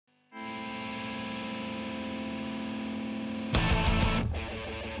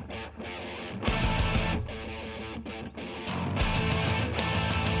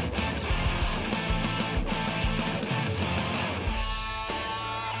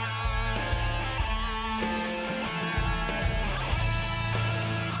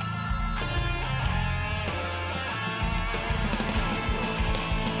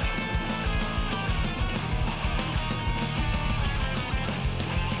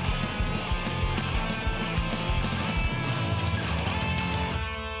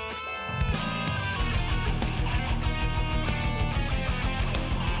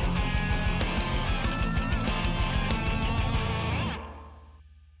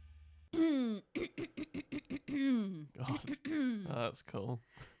Oh, that's cool.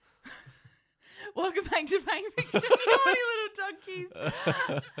 Welcome back to Paying Fiction, you horny little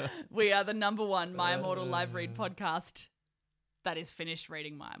donkeys. We are the number one My Immortal live read podcast that is finished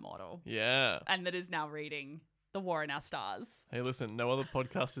reading My Immortal Yeah. and that is now reading The War in Our Stars. Hey, listen, no other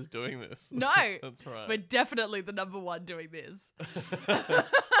podcast is doing this. No. That's right. We're definitely the number one doing this.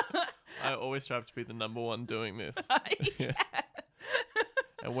 I always strive to be the number one doing this. Yeah.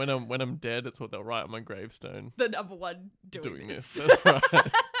 And when I'm dead, it's what they'll write on my gravestone. The number one doing this. That's right.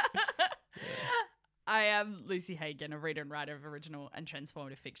 I am Lucy Hagen, a reader and writer of original and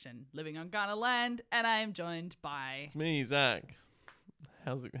transformative fiction living on Ghana land, and I am joined by... It's me, Zach.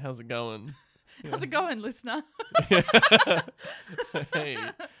 How's it going? How's it going, listener? Hey.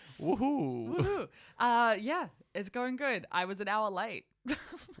 Woohoo. Woohoo. Yeah, it's going good. I was an hour late.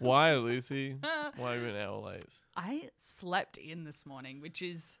 Why, Lucy? Why are you an hour late? I slept in this morning, which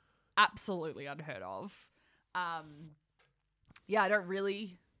is absolutely unheard of. Yeah, I don't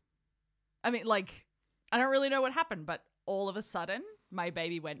really know what happened, but all of a sudden, my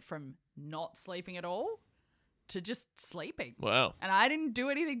baby went from not sleeping at all to just sleeping. Wow. And I didn't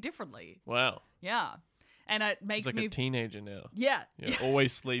do anything differently. Wow. Yeah. And it makes She's like me... a teenager now. Yeah. Yeah,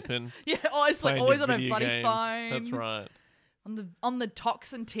 always sleeping. Yeah, always playing on a video buddy games. phone. That's right. On the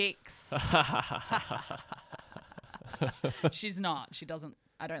toxin ticks. She's not. She doesn't.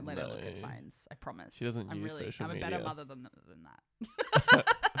 I don't let her look at No. phones. I promise. She doesn't use social I'm a media. better mother than that.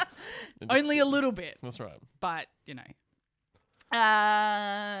 Only a little bit, That's right. but you know.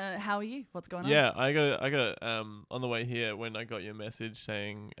 How are you? What's going on? Yeah, I got on the way here when I got your message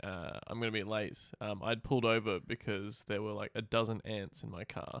saying I'm gonna be late. I'd pulled over because there were like a dozen ants in my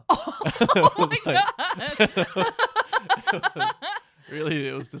car. Oh my god.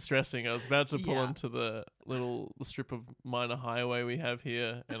 It was distressing. I was about to pull Yeah. onto the little strip of minor highway we have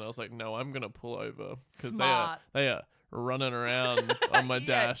here, and I was like, no, I'm gonna pull over because Smart. they are running around on my Yeah.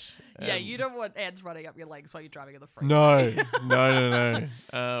 dash. Yeah, and- you don't want ants running up your legs while you're driving on the freeway. No.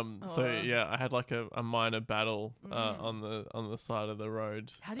 So Oh. yeah, I had like a minor battle on the side of the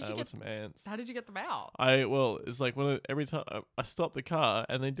road. How did you with get- some ants? How did you get them out? It's like every time I stopped the car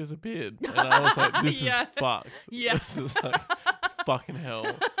and they disappeared, and I was like, "This Yeah. is fucked. Yeah. This is like fucking hell.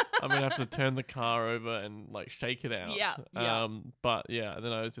 I'm gonna have to turn the car over and like shake it out." Yeah. But yeah,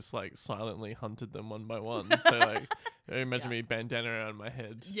 then I was just like silently hunted them one by one. So like, imagine me bandana around my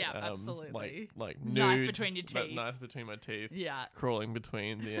head. Yeah, absolutely. Like Knife nude, between your teeth. Knife between my teeth. Yeah. Crawling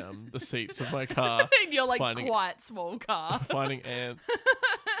between the seats of my car, In your like finding- quite small car. finding ants,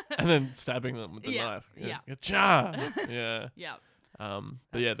 and then stabbing them with the Yeah, knife. yeah. Cha! Yeah. Yeah.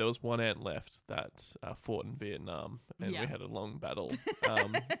 But yeah, there was one ant left that fought in Vietnam, and Yeah. we had a long battle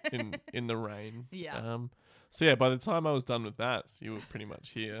in the rain. Yeah. So yeah, by the time I was done with that, you were pretty much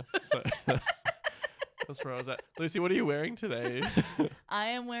here. So that's where I was at. Lucy, what are you wearing today? I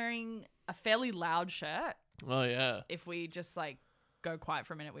am wearing a fairly loud shirt. Oh yeah, If we just like go quiet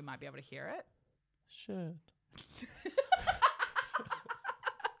for a minute, we might be able to hear it. shirt.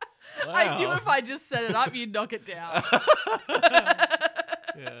 I knew if I just set it up, you'd knock it down.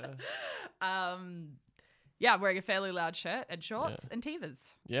 Yeah. Yeah, I'm wearing a fairly loud shirt and shorts and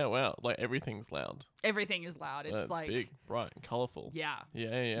Tevas. Yeah. Wow. Like everything's loud. Everything is loud. It's That's like big, bright, and colourful. Yeah.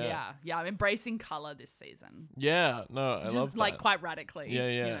 Yeah. Yeah. I'm embracing color this season. Yeah. No, I Just love like that. quite radically. Yeah,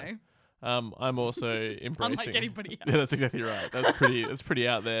 yeah. You know? I'm also embracing. Unlike anybody else. Yeah, that's exactly right. That's pretty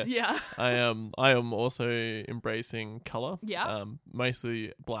out there. Yeah. I am also embracing color. Yeah.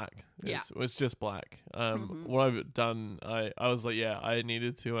 Mostly black. Yeah. It's just black. What I've done, I was like, yeah, I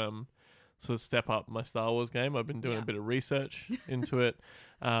needed to sort of step up my Star Wars game. I've been doing Yeah. a bit of research into it.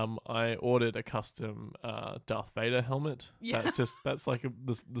 I ordered a custom Darth Vader helmet. Yeah. That's like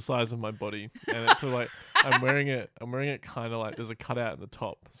the size of my body, and it's sort of like I'm wearing it kind of like there's a cutout in the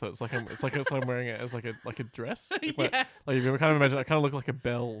top, so it's like I'm wearing it as like a dress. Yeah. Like if you kind of imagine, I kind of look like a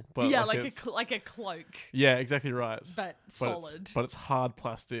bell, but Yeah, like like it's, like a cloak, yeah, exactly right. but solid. But it's hard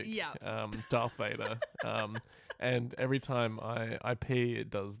plastic. Yeah. Darth Vader. And every time I pee, it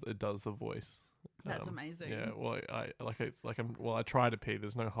does the voice. That's amazing. Yeah. Well, I try to pee.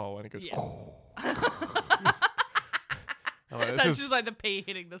 There's no hole, and it goes. Yeah. That's just like the pee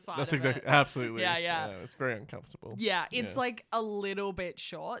hitting the side. That's of exactly It. absolutely. Yeah. It's very uncomfortable. Yeah, it's Yeah. like a little bit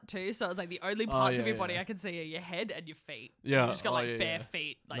short too. So it's like the only parts of yeah, your body yeah. I can see are your head and your feet. Yeah, You just got oh, like yeah, bare yeah.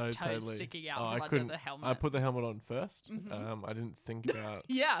 feet, like No, toes totally. sticking out Oh, I from under couldn't. the helmet. I put the helmet on 1st. Mhm. I didn't think about.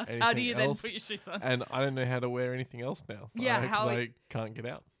 Yeah. How do anything you else. then put your shoes on? And I don't know how to wear anything else now. Yeah, because how I can't get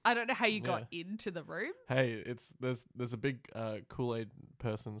out. I don't know how you got into the room. Hey, there's a big Kool-Aid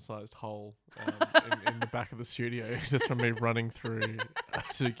person-sized hole in the back of the studio just from me running through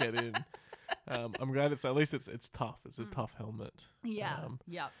to get in. I'm glad it's at least it's tough. It's a tough helmet. Yeah.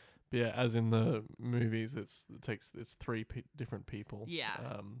 Yeah. But yeah, as in the movies, it's three different people. Yeah.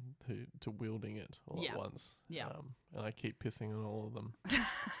 Who to wielding it all at once. Yeah. And I keep pissing on all of them.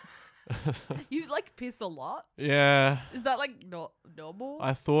 You like piss a lot? Yeah. Is that like not normal?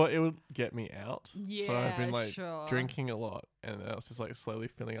 I thought it would get me out. Yeah, So I've been like sure. drinking a lot, and I was just like slowly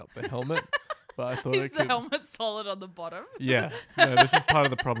filling up the helmet. But I thought Is it the could. helmet solid on the bottom? Yeah. No, this is part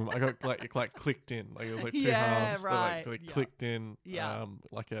of the problem. I got like clicked in. Like it was like two Yeah, halves. right. They like Yeah. clicked in. Yeah.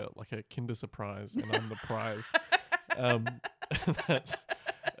 Like a Kinder Surprise, and I'm the prize.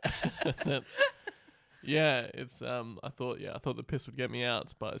 That's. Yeah, it's I thought the piss would get me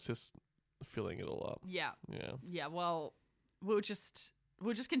out, but it's just filling it all up. Yeah. Yeah. Yeah. Well, we'll just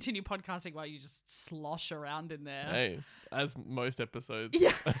continue podcasting while you just slosh around in there. Hey, as most episodes.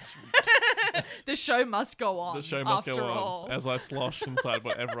 Yeah. The show must go on. The show must after go all. on as I slosh inside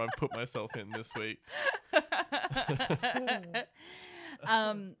whatever I've put myself in this week.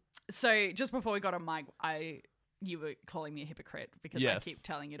 So just before we got on mic, you were calling me a hypocrite because I Yes. keep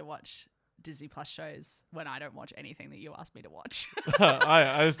telling you to watch Disney Plus shows when I don't watch anything that you asked me to watch.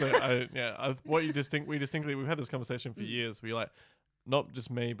 We distinctly we've had this conversation for years. We like, not just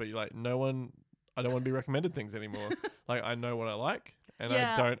me, but you like no one. I don't want to be recommended things anymore. Like I know what I like, and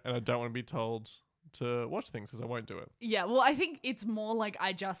Yeah. I don't want to be told to watch things because I won't do it. Yeah, well, I think it's more like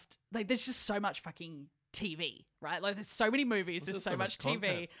there's just so much fucking TV, right? Like there's so many movies, there's just so much TV,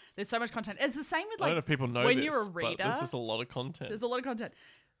 content. there's so much content. It's the same with I don't know like if people know when this, you're a but reader, there's just a lot of content. there's a lot of content.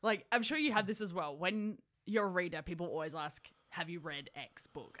 Like I'm sure you have this as well. When you're a reader, people always ask, have you read X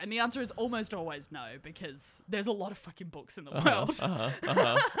book? And the answer is almost always no, because there's a lot of fucking books in the world.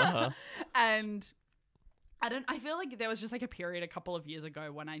 And I feel like there was just like a period a couple of years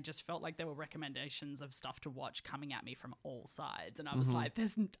ago when I just felt like there were recommendations of stuff to watch coming at me from all sides. And I was like,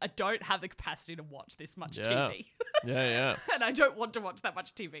 I don't have the capacity to watch this much TV. Yeah. And I don't want to watch that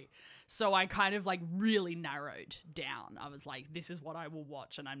much TV. So I kind of like really narrowed down. I was like, this is what I will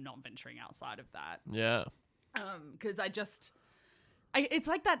watch, and I'm not venturing outside of that. Yeah. Because it's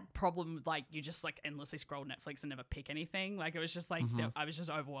like that problem with like you just like endlessly scroll Netflix and never pick anything. Like it was just like I was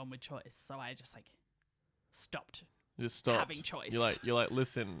just overwhelmed with choice, so I just like stopped. Just stop having choice. You're like,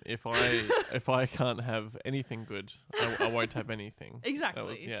 listen, if I can't have anything good, I won't have anything.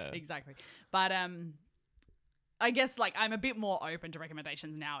 Exactly. Exactly. But I guess like I'm a bit more open to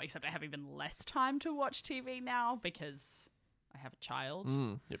recommendations now, except I have even less time to watch TV now because I have a child.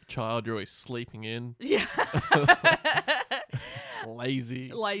 You have a child, you're always sleeping in. Yeah.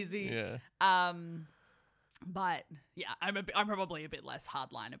 Lazy. Yeah. Yeah. But yeah, I'm probably a bit less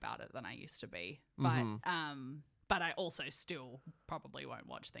hardline about it than I used to be. But but I also still probably won't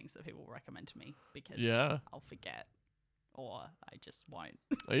watch things that people recommend to me because I'll forget or I just won't.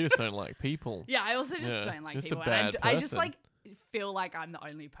 Oh, you just don't like people. Yeah, I also just don't like just people. a bad And I just person. like feel like I'm the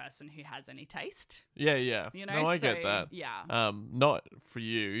only person who has any taste. Yeah, yeah. You know, no, I get so, that. Yeah. Not for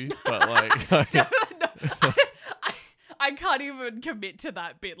you, but like No, I can't even commit to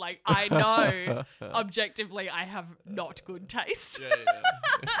that bit. Like, I know objectively I have not good taste. Yeah.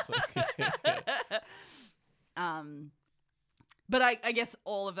 It's like, But I guess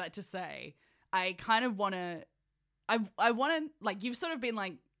all of that to say, I kind of want to, I want to, like, you've sort of been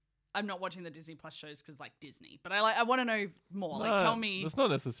like, I'm not watching the Disney Plus shows because like Disney, but I want to know more. Like, tell me. That's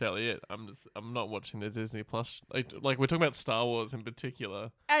not necessarily it. I'm not watching the Disney Plus. Like we're talking about Star Wars in particular.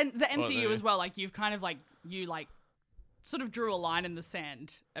 And the MCU as well. Like, you've kind of like, sort of drew a line in the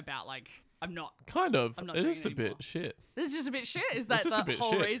sand about like, I'm not It's doing just it a bit anymore. shit. It's just a bit shit. Is It's that just a the bit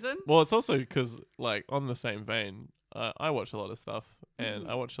whole shit. reason? Well, it's also because, like, on the same vein, I watch a lot of stuff, and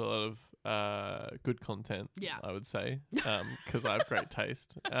I watch a lot of good content. Yeah. I would say, because I have great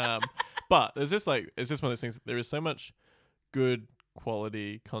taste. But it's just one of those things. There is so much good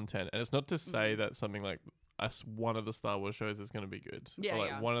quality content, and it's not to say that something like one of the Star Wars shows is going to be good. Yeah, or like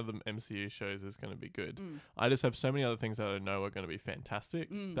yeah. one of the MCU shows is going to be good. I just have so many other things that I know are going to be fantastic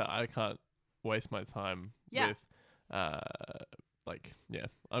that I can't waste my time with. I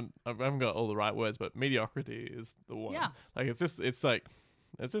haven't got all the right words, but mediocrity is the one. Yeah. Like I just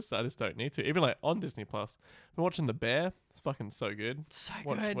don't need to. Even like on Disney Plus, I've been watching The Bear. It's fucking so good. So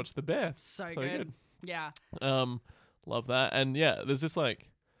good. Watch The Bear. So good. Yeah. Love that. And yeah, there's just like,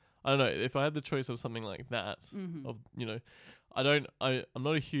 I don't know, if I had the choice of something like that, of, you know, I'm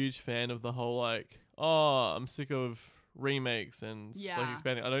not a huge fan of the whole like, I'm sick of remakes and like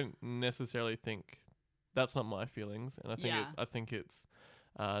expanding. I don't necessarily think that's not my feelings, and I think it's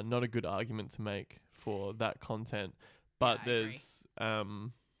not a good argument to make for that content. But Yeah, I agree.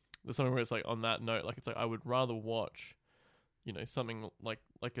 there's something where it's like on that note, like it's like I would rather watch you know, something like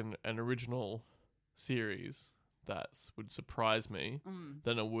an original series that would surprise me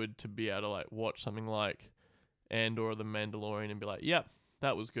than it would to be able to like watch something like Andor or The Mandalorian and be like, yep,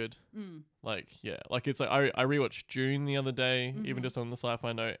 that was good. Like, yeah, like it's like I rewatched Dune the other day, even just on the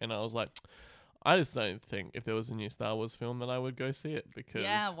Sci-Fi Note, and I was like, I just don't think if there was a new Star Wars film that I would go see it because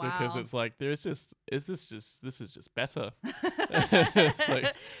it's like this is just better. It's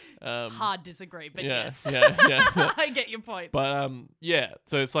like hard disagree, but yeah, yes, yeah. I get your point. But yeah.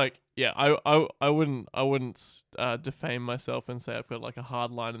 So it's like I wouldn't defame myself and say I've got like a hard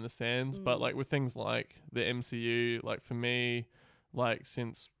line in the sands. But like with things like the MCU, like for me, like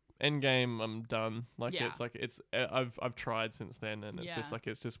since Endgame, I'm done. Like I've tried since then, and it's just like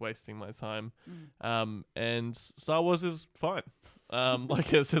it's just wasting my time. And Star Wars is fine.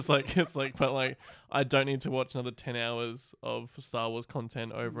 Like it's just like but like I don't need to watch another 10 hours of Star Wars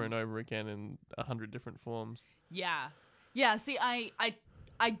content over and over again in 100 different forms. Yeah. See,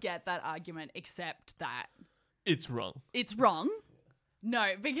 I get that argument, except that it's wrong. It's wrong.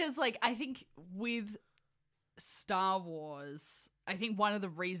 No, because like I think with Star Wars, I think one of the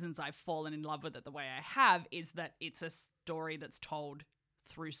reasons I've fallen in love with it the way I have is that it's a story that's told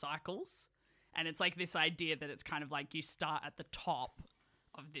through cycles. And it's like this idea that it's kind of like you start at the top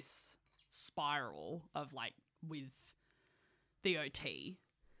of this spiral of like with the OT,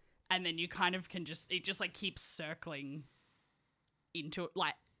 and then you kind of can it just like keeps circling into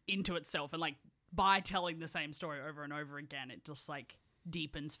itself, and like by telling the same story over and over again, it just like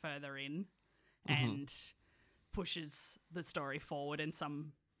deepens further in and pushes the story forward in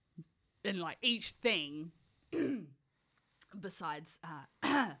like each thing besides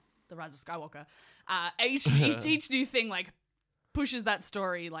The Rise of Skywalker, each new thing like pushes that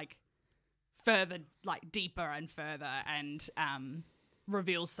story like further, like deeper and further, and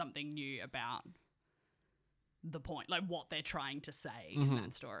reveals something new about the point, like what they're trying to say in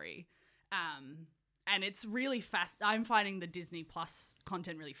that story. And it's really I'm finding the Disney Plus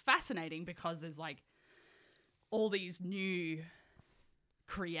content really fascinating because there's like all these new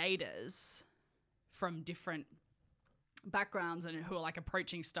creators from different backgrounds and who are like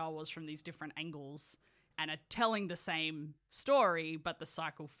approaching Star Wars from these different angles and are telling the same story, but the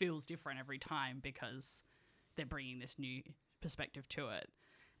cycle feels different every time because they're bringing this new perspective to it.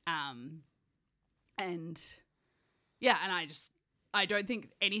 And I don't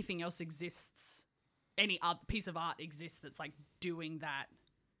think anything else exists, any other piece of art exists that's like doing that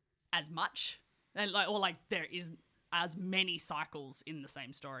as much. And like, or like there is as many cycles in the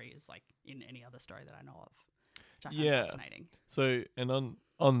same story as like in any other story that I know of, which I find fascinating. So, and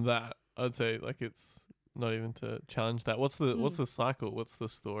on that, I'd say like it's not even to challenge that. What's the cycle? What's the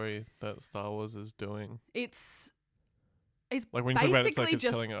story that Star Wars is doing? It's like when you talk about it's like it's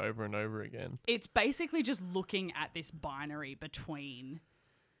telling it over and over again. It's basically just looking at this binary between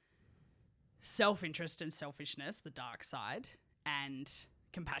self-interest and selfishness, the dark side, and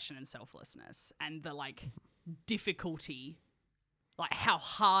compassion and selflessness, and the like difficulty, like how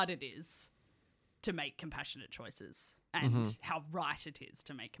hard it is to make compassionate choices and how right it is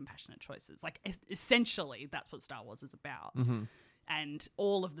to make compassionate choices. Like essentially that's what Star Wars is about. And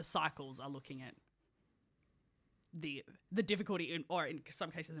all of the cycles are looking at the difficulty or in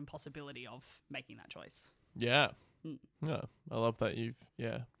some cases impossibility of making that choice. Yeah. Yeah, I love that you've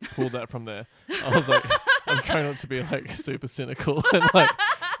pulled that from there. I was like, I'm trying not to be like super cynical and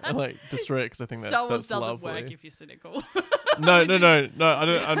like destroy it because I think Star Wars that's doesn't lovely. work if you're cynical. No. I don't.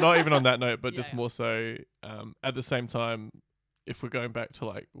 I'm not even on that note, but just more so. At the same time, if we're going back to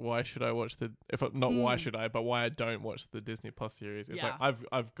like, why should I watch why should I, but why I don't watch the Disney Plus series? It's like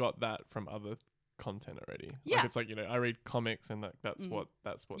I've got that from other content already. Yeah. Like it's like, you know, I read comics and that's what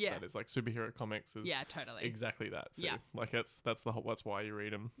that is. Like superhero comics is totally exactly that too. Yeah. Like that's why you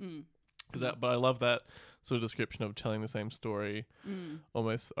read them. But I love that sort of description of telling the same story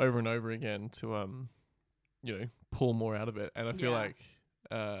almost over and over again to you know, pull more out of it. And I feel like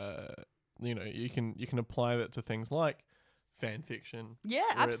you know, you can apply that to things like fan fiction. Yeah,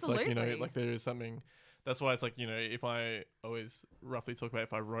 absolutely. It's like, you know, like there is something. That's why it's like, you know, if I always roughly talk about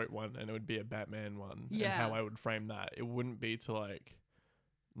if I wrote one and it would be a Batman one and how I would frame that, it wouldn't be to like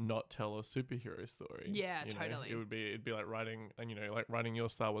not tell a superhero story. Yeah, you know? totally. It'd be like writing, and you know, like writing your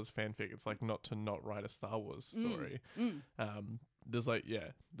Star Wars fanfic. It's like not to not write a Star Wars story. There's like,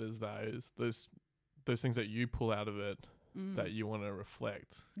 there's those things that you pull out of it that you want to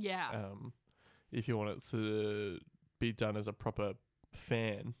reflect. Yeah. If you want it to be done as a proper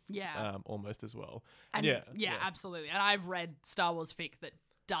fan, almost as well. And absolutely. And I've read Star Wars fic that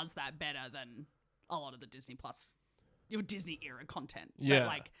does that better than a lot of the Disney Plus, your Disney era content. Yeah, but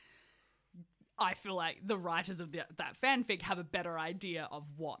like I feel like the writers of that fanfic have a better idea of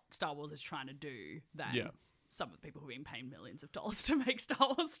what Star Wars is trying to do than some of the people who've been paying millions of dollars to make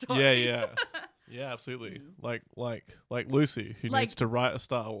Star Wars stories. Yeah, absolutely. Like Lucy, who needs to write a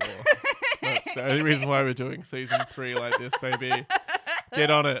Star Wars. That's the only reason why we're doing season 3 like this, baby.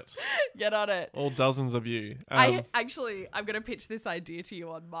 Get on it. Get on it. All dozens of you. I'm going to pitch this idea to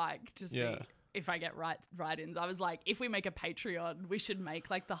you on mic to see if I get write-ins. I was like, if we make a Patreon, we should make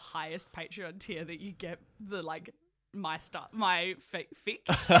like the highest Patreon tier that you get the like my fic.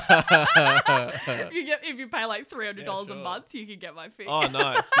 if you pay like $300 a month, you can get my fic. Oh,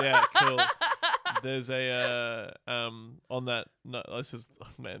 nice. Yeah, cool. There's a on that. No,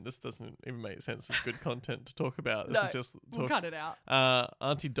 this doesn't even make sense. It's good content to talk about. This is just we'll cut it out.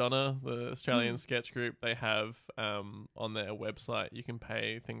 Auntie Donna, the Australian sketch group, they have on their website you can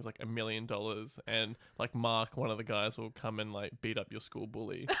pay things like $1 million, and like Mark, one of the guys, will come and like beat up your school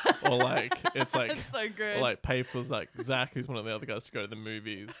bully, or like it's like it's so good. Or like pay for like Zach, who's one of the other guys, to go to the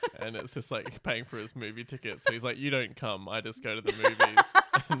movies, and it's just like paying for his movie ticket. So he's like, you don't come, I just go to the movies.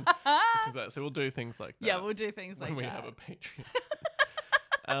 And this is that. So we'll do things like that. Yeah, we'll do things like that. When we have a Patreon.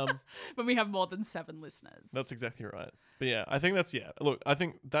 When we have more than 7 listeners. That's exactly right. But yeah, I think that's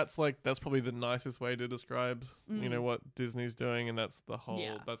probably the nicest way to describe, what Disney's doing, and that's the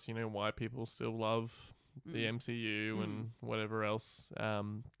whole, that's, why people still love the MCU and whatever else,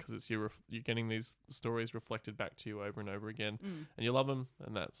 because it's you're getting these stories reflected back to you over and over again, and you love them,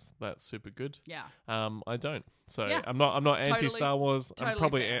 and that's super good. Yeah. I don't. So I'm not anti Star Wars.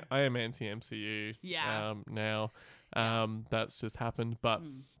 Totally I am anti MCU. Yeah. Now, that's just happened, but.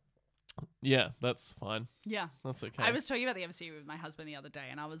 Yeah, that's fine. Yeah. That's okay. I was talking about the MCU with my husband the other day,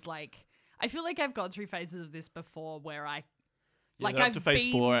 and I was like, I feel like I've gone through phases of this before where I've up to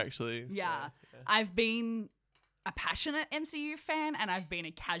phase 4 actually. Yeah, so, I've been a passionate MCU fan, and I've been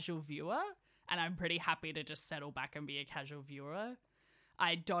a casual viewer, and I'm pretty happy to just settle back and be a casual viewer.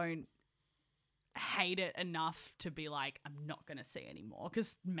 I don't hate it enough to be like, I'm not going to see anymore,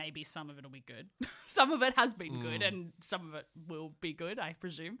 because maybe some of it will be good. Some of it has been good, and some of it will be good, I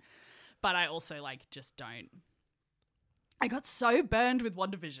presume. But I also like just don't. I got so burned with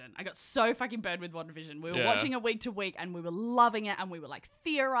WandaVision. I got so fucking burned with WandaVision. We were watching it week to week, and we were loving it, and we were like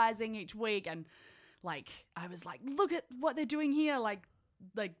theorizing each week, and like I was like, look at what they're doing here, like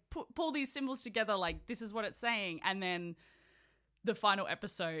pull these symbols together, like this is what it's saying. And then the final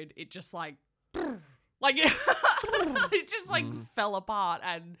episode, it just like it just like fell apart,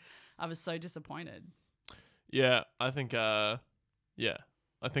 and I was so disappointed. Yeah, I think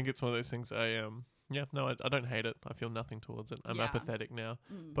I think it's one of those things I don't hate it. I feel nothing towards it. I'm apathetic now.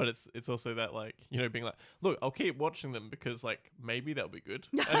 But it's also that like, being like, look, I'll keep watching them because like maybe they'll be good.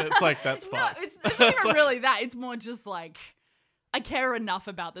 And it's like, that's fine. No, it's not even really that. It's more just like, I care enough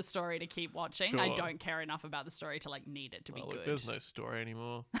about the story to keep watching. Sure. I don't care enough about the story to like need it to be good. There's no story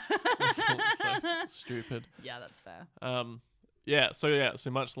anymore. It's so stupid. Yeah, that's fair. So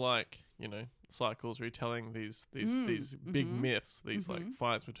much like, Cycles retelling these big myths, these like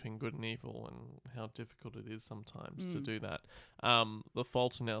fights between good and evil, and how difficult it is sometimes to do that. The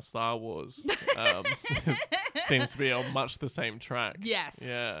fault in our Star Wars seems to be on much the same track. Yes.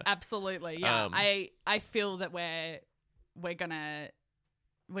 Yeah. Absolutely. Yeah. I feel that we're gonna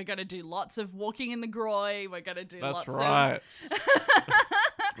do lots of walking in the groy. We're gonna do That's lots right.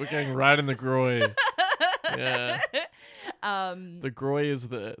 We're getting right in the groy. Yeah. The groy is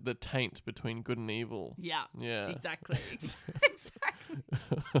the taint between good and evil. Yeah. Yeah. Exactly. Exactly.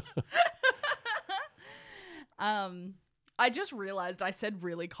 I just realized I said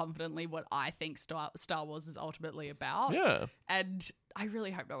really confidently what I think Star Wars is ultimately about. Yeah. And I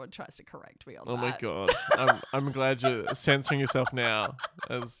really hope no one tries to correct me on that. Oh my God. I'm glad you're censoring yourself now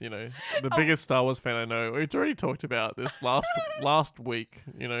as, the biggest Star Wars fan I know. We've already talked about this last week,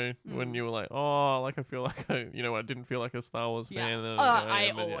 when you were like, oh, like I feel like I didn't feel like a Star Wars fan.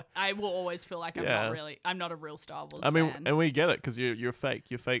 I will always feel like I'm not a real Star Wars fan. And we get it because you're fake.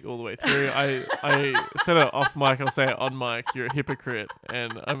 You're fake all the way through. I said it off mic. I'll say it on mic. You're a hypocrite,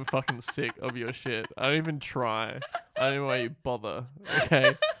 and I'm fucking sick of your shit. I don't even try. I don't know why you bother.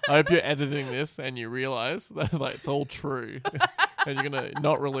 Okay, I hope you're editing this and you realize that like it's all true, and you're gonna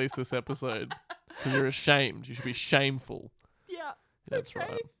not release this episode because you're ashamed. You should be shameful. Yeah, that's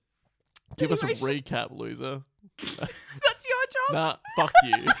right. Give us a recap, loser. That's your job. Nah, fuck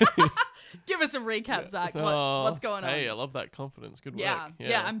you. Give us a recap, Zach. What's going on? Hey, I love that confidence. Good work.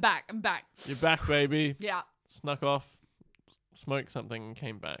 Yeah, I'm back. You're back, baby. Yeah. Snuck off, smoked something, and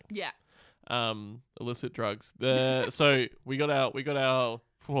came back. Yeah. Illicit drugs. So we got our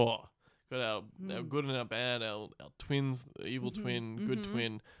got our good and our bad, our twins, evil twin, good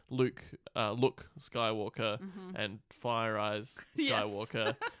twin, Luke Skywalker, and Fire Eyes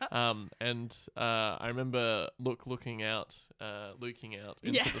Skywalker. And I remember looking out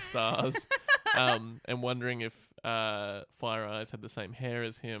into the stars, and wondering if Fire Eyes had the same hair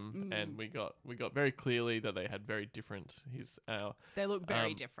as him, and we got very clearly that they had very different. They look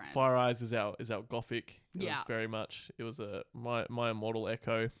very different. Fire Eyes is our gothic. It was my immortal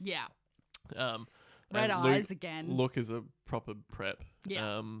echo. Yeah. Red Eyes again. Luke is a proper prep.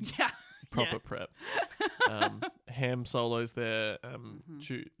 Yeah. Proper prep. Ham Solo's there.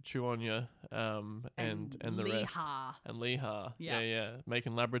 Chuanya, and the rest. And Leha. Yeah.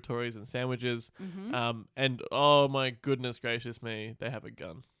 Making laboratories and sandwiches. And oh my goodness gracious me, they have a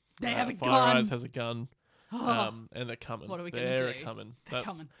gun. They have a gun. Fire Eyes has a gun. And they're coming. What are we going to do? They're coming.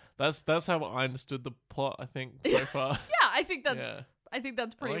 That's how I understood the plot, I think, so far. I think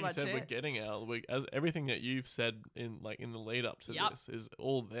that's pretty much it. We're getting as everything that you've said in the lead up to this is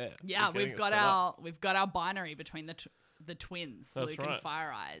all there. Yeah, we've got our binary between the twins, That's Luke right. and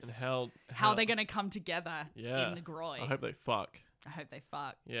Fire Eyes. And how they're going to come together in the Groy. I hope they fuck.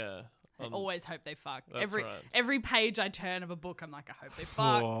 Yeah. I always hope they fuck. That's Every page I turn of a book, I'm like, I hope they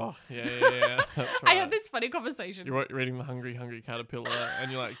fuck. Oh, yeah. That's right. I had this funny conversation. You're reading The Hungry Caterpillar,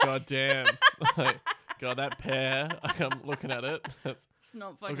 and you're like, God damn. God, that pear. I'm looking at it. It's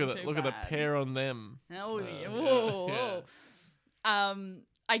not fucking look at the pear on them. Oh, yeah. Whoa.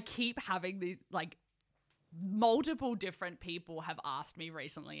 I keep having these, multiple different people have asked me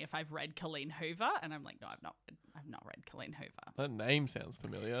recently if I've read Colleen Hoover, and I'm like, no, I've not read Colleen Hoover. That name sounds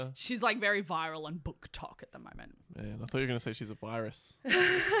familiar. She's very viral on Book Talk at the moment. Man, I thought you were going to say she's a virus.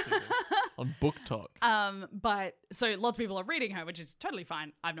 On Book Talk. But so lots of people are reading her, which is totally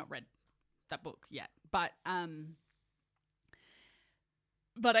fine. I've not read that book yet, but I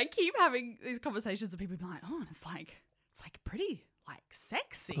keep having these conversations with people being like, oh, it's pretty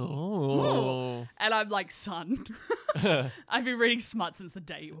sexy. Oh. And I'm like, son, I've been reading smut since the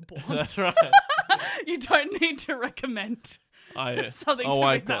day you were born. That's right. You don't need to recommend something to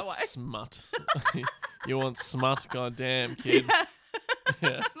read that way. Smut. You want smut, goddamn kid.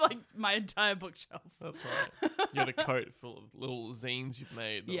 Yeah. My entire bookshelf. That's right. You got a coat full of little zines you've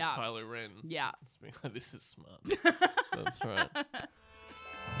made of Kylo Ren. Yeah. This is smart. That's right.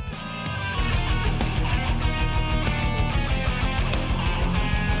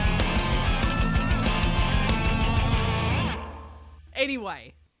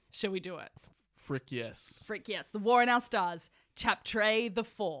 Anyway, shall we do it? Frick yes. The War in Our Stars, Chapter the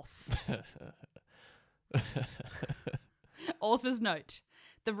 4th. Author's note.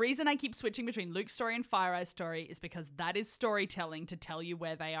 The reason I keep switching between Luke's story and Fire Eye's story is because that is storytelling to tell you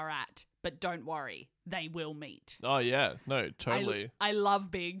where they are at. But don't worry, they will meet. Oh, yeah. No, totally. I love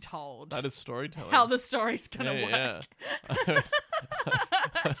being told. That is storytelling. How the story's going to work. Yeah.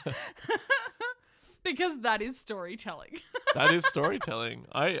 Because that is storytelling. That is storytelling.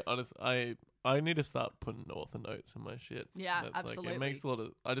 I need to start putting author notes in my shit. Yeah, absolutely. It makes a lot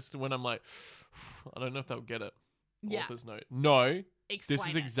of... when I'm like, I don't know if they'll get it. Yeah. Author's note. No. Explain this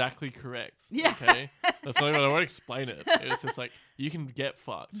is it. Exactly correct. Yeah. Okay? That's not even... I won't explain it. It's just you can get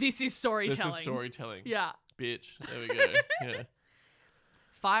fucked. This is storytelling. This is storytelling. Yeah. Bitch. There we go. Yeah.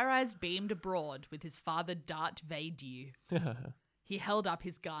 Fire Eyes beamed abroad with his father Dart Vadew. He held up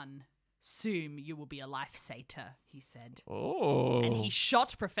his gun. Soon you will be a life-sater, he said. Oh. And he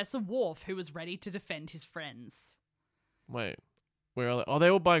shot Professor Worf, who was ready to defend his friends. Wait. Where are they? Oh,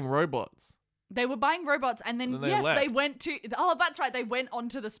 they were buying robots. They were buying robots, and then left. they went to... Oh, that's right. They went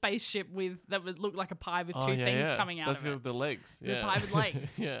onto the spaceship that would look like a pie with two things coming out of it. The legs. The pie with legs.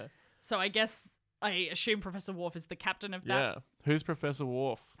 Yeah. So I guess... I assume Professor Worf is the captain of that. Yeah. Who's Professor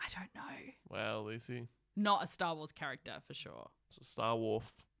Worf? I don't know. Wow, Lucy. Not a Star Wars character, for sure. It's a Star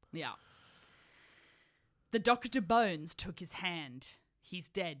Worf. Yeah. The Dr. Bones took his hand. He's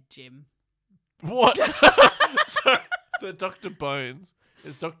dead, Jim. What? Sorry, the Dr. Bones.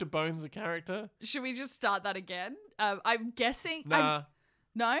 Is Dr. Bones a character? Should we just start that again? I'm guessing... Nah.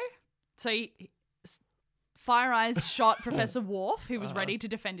 No? So Fire Eyes shot Professor Worf, who was ready to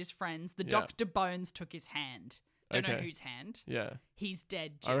defend his friends. The Dr. Bones took his hand. Don't know whose hand. Yeah. He's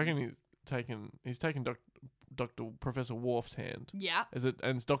dead, Jim. I reckon he's taken Professor Worf's hand. Yeah.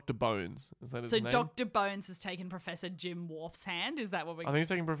 And it's Dr. Bones. Is that his name? So Dr. Bones has taken Professor Jim Worf's hand? Is that what I think he's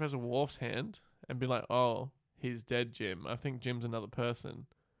taken Professor Worf's hand and be like, oh, he's dead, Jim. I think Jim's another person.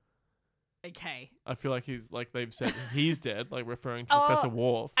 Okay. I feel like they've said he's dead, referring to Professor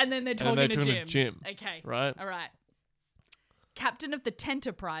Worf. And then they're talking to Jim. Okay. Right? All right. Captain of the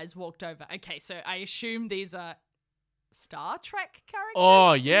Tenterprise walked over. Okay, so I assume these are Star Trek characters.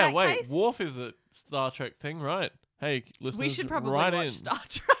 Oh yeah, in that wait, case. Worf is a Star Trek thing, right? Hey, listeners, We should probably write watch in. Star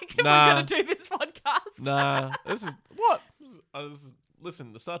Trek if Nah. we're going to do this podcast. Nah, this is what?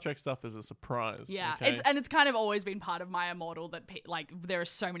 Listen, the Star Trek stuff is a surprise. Yeah, okay? it's kind of always been part of My Immortal that there are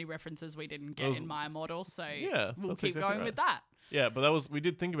so many references we didn't get in My Immortal, so Yeah, we'll that's keep exactly going right. with that. Yeah, but we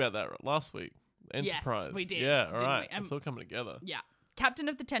did think about that last week. Enterprise. Yes, we did, Yeah, all didn't right. we? It's all coming together. Yeah. Captain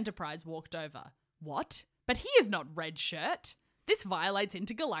of the Tenterprise walked over. What? But he is not Red Shirt. This violates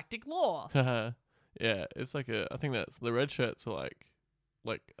intergalactic law. Yeah, it's like I think that's the red shirts are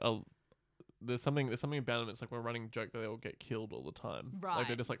there's something about them. It's like we're running joke that they all get killed all the time. Like they're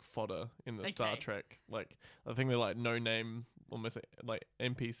Right. just like fodder in the Star Okay. Like Like I think they're like no name, almost like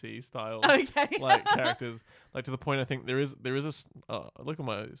NPC style. Okay. Like characters, like to the point I think there is look at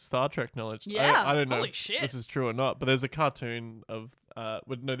my Star Trek knowledge. Yeah, I don't know holy if shit. this is true or not, but there's a cartoon of I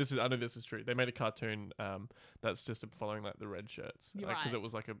know this is true. They made a cartoon that's just following like the red shirts because Right. it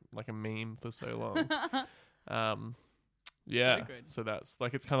was like a meme for so long. Yeah, So good. so that's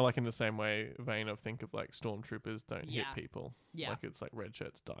like it's kind of like in the same vein of think of like stormtroopers don't hit Yeah. people. Yeah. Like it's like red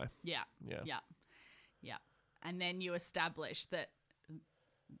shirts die. Yeah. Yeah. Yeah. And then you establish that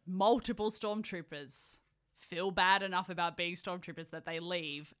multiple stormtroopers feel bad enough about being stormtroopers that they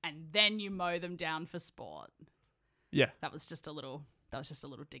leave, and then you mow them down for sport. Yeah. That was just a little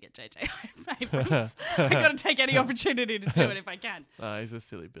dig at JJ Abrams. I got to take any opportunity to do it if I can. He's a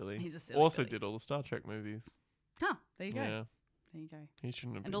silly Billy. He's a silly Also Billy. did all the Star Trek movies. Huh, there you go. Yeah. There you go. He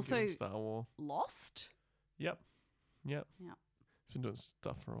shouldn't have And been also- doing Star Wars. Lost? Yep. Yeah. He's been doing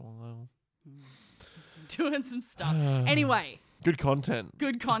stuff for a while. Doing some stuff. Anyway, Good content.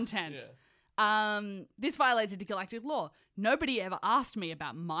 good content. Yeah. This violated galactic law. Nobody ever asked me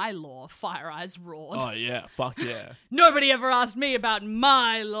about my law, Fire Eyes roared. Oh yeah. Fuck yeah. Nobody ever asked me about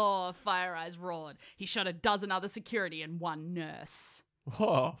my law, Fire Eyes roared. He shot a dozen other security and one nurse.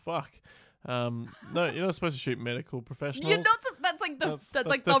 Oh fuck. No, you're not supposed to shoot medical professionals. You're not. That's like That's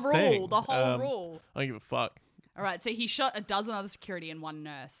like the the rule, thing. the whole rule. I don't give a fuck. All right, so he shot a dozen other security and one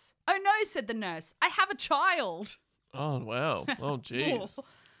nurse. Oh no, said the nurse. I have a child. Oh wow. Oh jeez.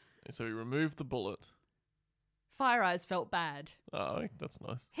 So he removed the bullet. Fire Eyes felt bad. Oh, that's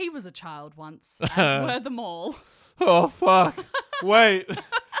nice. He was a child once, as were them all. Oh fuck. Wait.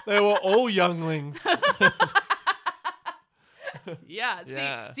 They were all younglings. Yeah,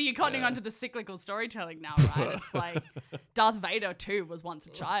 Yeah, see, you're cottoning yeah. onto the cyclical storytelling now, right? It's like Darth Vader too was once a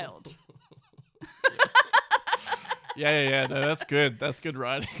child. Yeah. No, that's good. That's good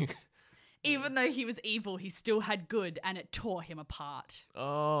writing. Even though he was evil, he still had good, and it tore him apart.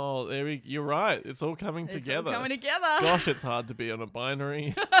 Oh, you're right. It's all coming It's together. all coming together. Gosh, it's hard to be on a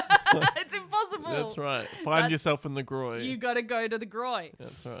binary. It's impossible. That's right. Find That's- yourself in the groy. You gotta go to the groin.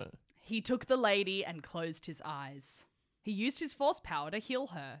 That's right. He took the lady and closed his eyes. He used his force power to heal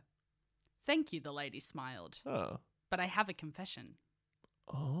her. Thank you, the lady smiled. Oh. But I have a confession.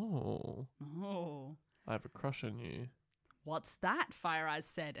 Oh. Oh. I have a crush on you. What's that? Fire Eyes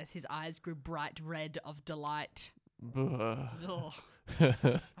said as his eyes grew bright red of delight. Ugh.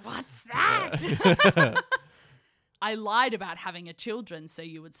 Ugh. What's that? I lied about having a children so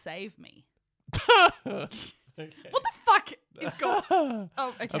you would save me. Okay. What the fuck is going on?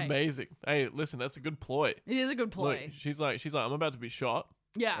 Oh, okay. Amazing. Hey, listen, that's a good ploy. It is a good ploy. Look, she's like, I'm about to be shot,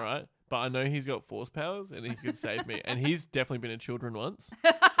 Yeah. right? But I know he's got force powers and he could save me. And he's definitely been a children once.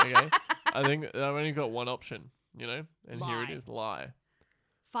 Okay. I think I've only got one option, you know? And here it Lie. is, lie.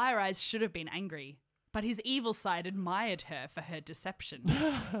 Fire Eyes should have been angry, but his evil side admired her for her deception,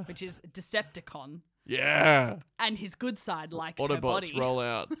 which is Decepticon, Yeah. and his good side liked her Autobots body. roll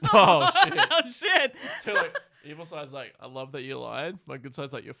out. Oh shit. Oh shit! So like, evil side's like, I love that you lied. My good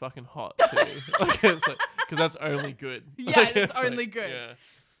side's like, you're fucking hot too. Like, it's like, because that's only good. Yeah, Like, it's like, only good. Yeah.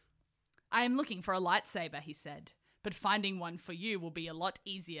 I am looking for a lightsaber, he said, but finding one for you will be a lot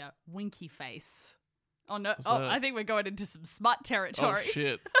easier. Winky face. Oh no! What's Oh, that? I think we're going into some smut territory. Oh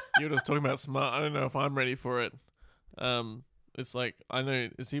shit. You were just talking about smart. I don't know if I'm ready for it. It's like, I know,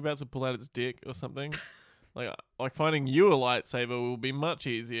 is he about to pull out his dick or something? Like finding you a lightsaber will be much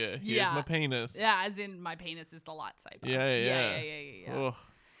easier. Here's Yeah. my penis. Yeah, as in my penis is the lightsaber. Yeah. Yeah. Ugh.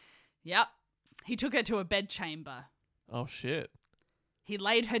 Yep. He took her to a bedchamber. Oh shit. He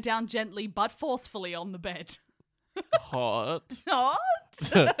laid her down gently but forcefully on the bed. Hot.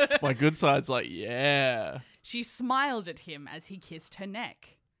 What? My good side's like, yeah. She smiled at him as he kissed her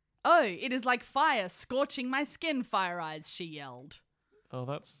neck. Oh, it is like fire scorching my skin, Fire Eyes, she yelled. Oh,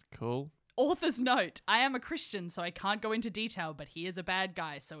 that's cool. Author's note, I am a Christian, so I can't go into detail, but he is a bad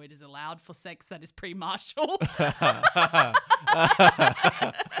guy, so it is allowed for sex that is pre-martial.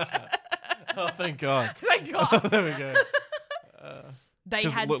 Oh, thank God. Thank God. There we go. They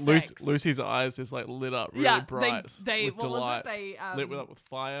had sex. Lucy's eyes is like lit up really bright. They with what delight. was it? They lit up with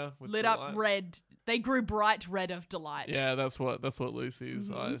fire. With lit delight. up red. They grew bright red of delight. Yeah, that's what Lucy's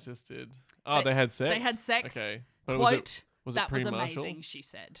eyes just did. Oh, they had sex. They had sex. Okay, but Quote, was that it was pre-martial? amazing, she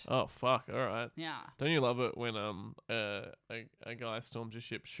said. Oh fuck! All right. Yeah. Don't you love it when a guy storms your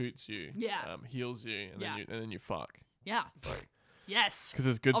ship, shoots you, Yeah. Heals you, and then you fuck. Yeah. It's like, yes. because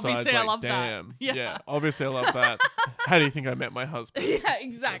there's good Obviously, sides. I Like, love damn. that. Yeah. Obviously, I love that. How do you think I met my husband? Yeah,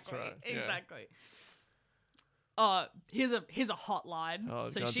 exactly. That's right. Exactly. Here's a hotline. Oh,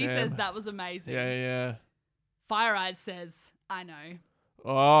 so God she damn. says that was amazing. Yeah. Fire Eyes says, I know.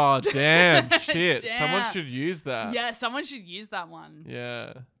 Oh, damn. Shit. Damn. Someone should use that. Yeah, someone should use that one.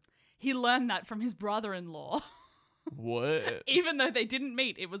 Yeah. He learned that from his brother-in-law. What? Even though they didn't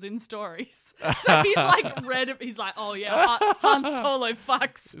meet, it was in stories. So he's like he's like, oh yeah, Han Solo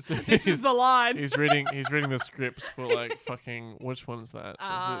fucks. So This is the line. He's reading the scripts for like fucking, which one's that? Is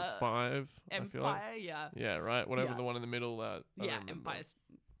it 5? Empire, I feel like. yeah. Yeah, right. Whatever Yeah. the one in the middle that. I Yeah, don't remember. Empire's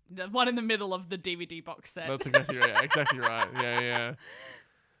the one in the middle of the DVD box set. That's exactly right. Yeah, exactly right. Yeah.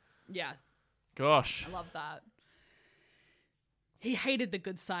 Yeah, Gosh. I love that. He hated the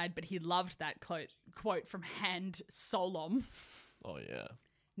good side, but he loved that quote from Hand Solom. Oh yeah.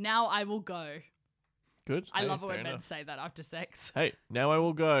 Now I will go. Good. I Hey, love it fair when men enough. say that after sex. Hey, now I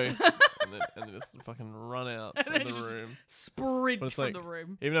will go, and then just fucking run out And of then the just room. Sprint But it's from like- the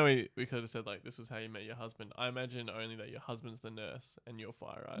room. Even though we could have said like this was how you met your husband, I imagine only that your husband's the nurse and you're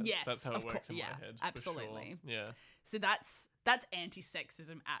Fire Eyes. Yes, that's how of it works in yeah, my head. absolutely. For sure. Yeah. So that's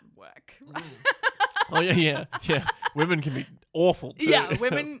anti-sexism at work. Oh yeah. Women can be awful too. Yeah,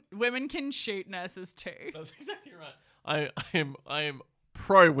 women can shoot nurses too. That's exactly right. I am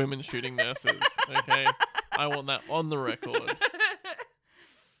pro women shooting nurses. Okay, I want that on the record.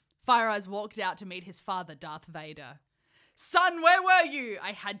 Fire Eyes walked out to meet his father, Darth Vader. Son, where were you?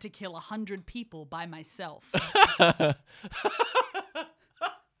 I had to kill 100 people by myself.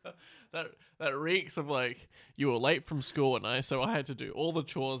 That reeks of like you were late from school and so I had to do all the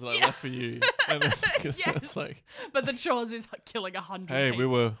chores that I left for you. And it's like, But the chores is killing 100 hey, people. we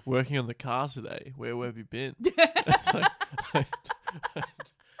were working on the car today. Where have you been? It's like, I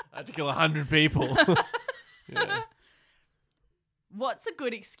had to kill 100 people. Yeah. What's a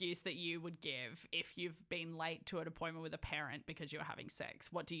good excuse that you would give if you've been late to an appointment with a parent because you're having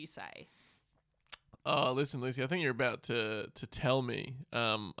sex? What do you say? Oh, listen, Lucy, I think you're about to tell me.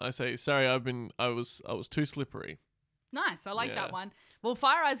 I say, sorry, I was too slippery. Nice, I like that one. Well,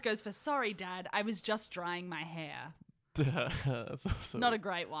 Fire Eyes goes for, sorry, Dad, I was just drying my hair. That's also Not a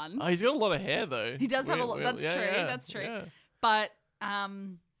great one. Oh, he's got a lot of hair though. He does have a lot. That's true. Yeah, That's true. yeah. But I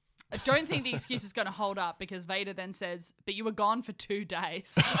don't think the excuse is going to hold up because Vader then says, "But you were gone for 2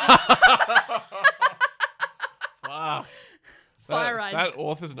 days." Fuck. Fire Eyes. That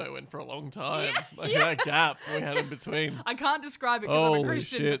author's note went for a long time. That gap we had in between. I can't describe it because I'm a Holy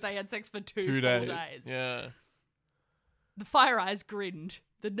Christian, shit. but they had sex for 2 2 full days. days. Yeah. The Fire Eyes grinned.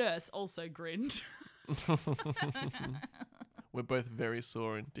 The nurse also grinned. We're both very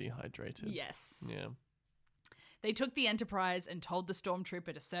sore and dehydrated. Yes. Yeah. They took the Enterprise and told the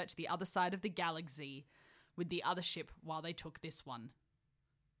Stormtrooper to search the other side of the galaxy with the other ship while they took this one.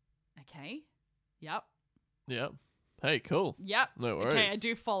 Okay. Yep. Yep. Hey, cool. Yep. No worries. Okay, I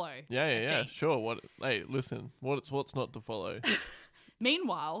do follow. Yeah. think. Sure. Hey, listen. What's not to follow?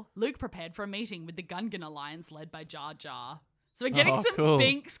 Meanwhile, Luke prepared for a meeting with the Gungan Alliance led by Jar Jar. So we're getting some cool.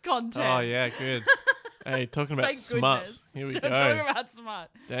 Binks content. Oh yeah, good. Hey, talking about Thank smut. goodness. Here we We're go. talking about smart.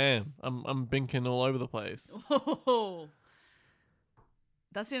 Damn, I'm binking all over the place. Oh.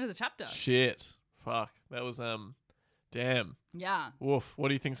 That's the end of the chapter. Shit. Fuck. That was damn. Yeah. Woof. What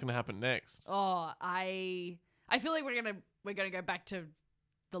do you think's gonna happen next? Oh, I feel like we're gonna go back to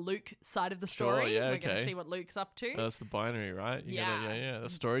the Luke side of the Sure, story. yeah, We're gonna okay. see what Luke's up to. That's the binary, right? Yeah. Yeah.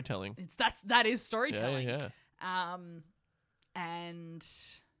 That's storytelling. That is storytelling. Yeah. And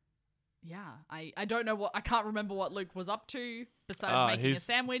yeah, I don't know I can't remember what Luke was up to besides making a he's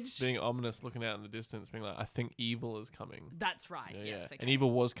sandwich. Being ominous, looking out in the distance, being like, I think evil is coming. That's right. Yeah, Yes. yeah. Okay. And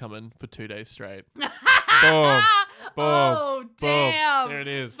evil was coming for 2 days straight. Boom. Boom. Oh damn! There it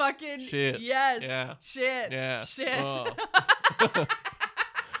is. Fucking Shit. yes. Yeah. Shit. Yeah. Shit. Oh.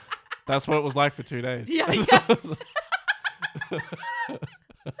 That's what it was like for 2 days. Yeah.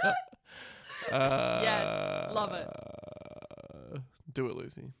 Yes. Love it. Do it,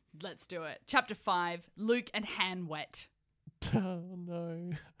 Lucy. Let's do it. Chapter 5. Luke and Han wet. Oh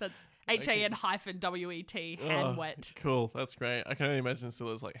no. That's HAN-WET, hand wet. Cool, that's great. I can only imagine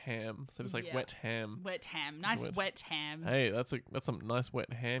still as like ham. So it's like wet ham. Wet ham. Nice wet ham. Hey, that's some nice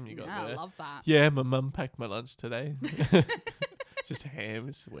wet ham you got there. I love that. Yeah, my mum packed my lunch today. Just ham,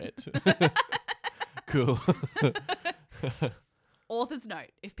 it's wet. Cool. Author's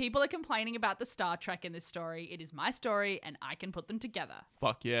note. If people are complaining about the Star Trek in this story, it is my story and I can put them together.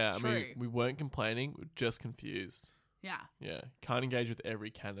 Fuck yeah. True. I mean, we weren't complaining. We were just confused. Yeah. Yeah. Can't engage with every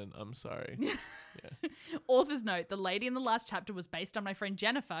canon. I'm sorry. Yeah. Author's note. The lady in the last chapter was based on my friend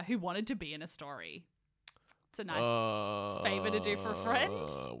Jennifer, who wanted to be in a story. It's a nice favor to do for a friend.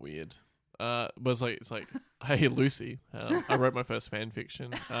 Weird. But it's like, hey, Lucy, I wrote my first fan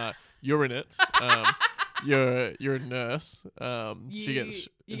fiction. You're in it. You're a nurse. She gets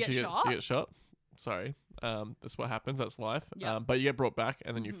shot. Sorry. That's what happens. That's life. Yep. But you get brought back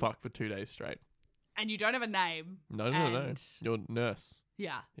and then you fuck for 2 days straight. And you don't have a name. No. You're a nurse.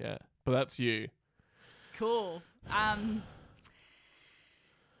 Yeah. Yeah. But that's you. Cool.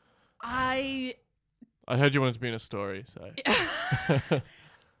 I heard you wanted to be in a story, so.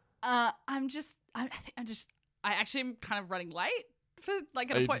 I actually am kind of running late for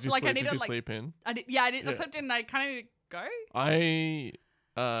like an appointment. Like I need to sleep in. I slept in. And I kind of need to go. I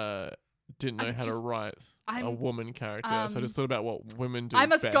didn't know how to write a woman character, so I just thought about what women do. I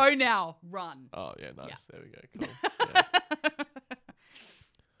must best. go now. Run. Oh yeah, nice. Yeah. There we go.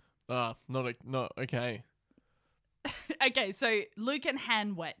 Cool. Yeah. Not okay. Okay, so Luke and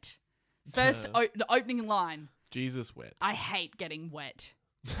Han wet. First, the opening line. Jesus wet. I hate getting wet.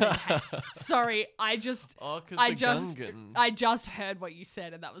 Sorry, I just heard what you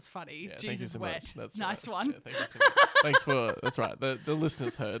said and that was funny. Yeah, Jesus wet. That's nice right. one. Yeah, thank you so much. Thanks for that's right. The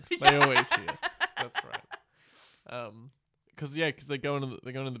listeners heard. They always hear. That's right. Because they're going to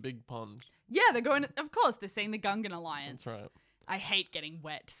the big pond. Yeah, they're going. Of course, they're seeing the Gungan Alliance. That's right. I hate getting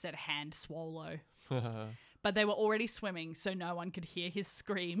wet, said Hand Swallow. But they were already swimming, so no one could hear his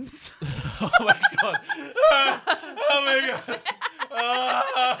screams. Oh my god! Oh my god!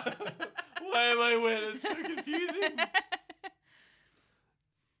 Why am I wet? It's so confusing.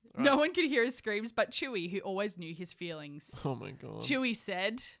 No one could hear his screams but Chewie, who always knew his feelings. Oh my god. Chewie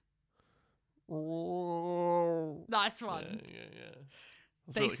said... Nice one. Yeah. I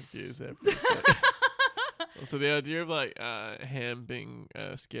was really confused there. So the idea of like Ham being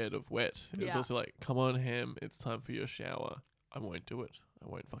scared of wet is also like, come on Ham, it's time for your shower. I won't do it. I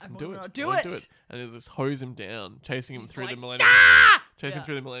won't fucking do it. Do it. And they just hose him down, chasing him through the Millennium.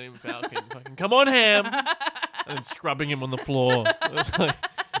 Through the Millennium Falcon. Fucking, come on, Ham! And then scrubbing him on the floor. It's like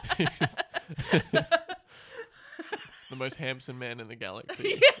the most Hamson man in the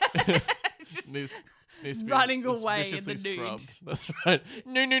galaxy. Yeah. Just needs to be running away in the nude. Scrubbed. That's right.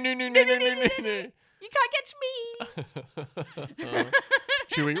 No. You can't catch me.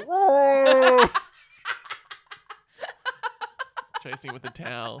 Chewie. Chasing with a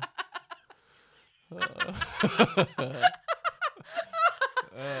towel.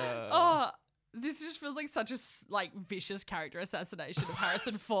 This just feels like such a vicious character assassination of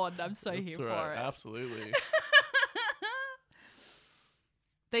Harrison Ford. I'm so here for it. Absolutely.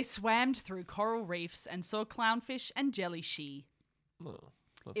 They swam through coral reefs and saw clownfish and jellyshi. Oh,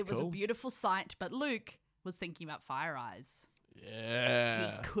 it was a beautiful sight, but Luke was thinking about Fire Eyes.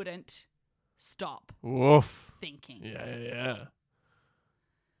 Yeah. He couldn't stop thinking. Yeah.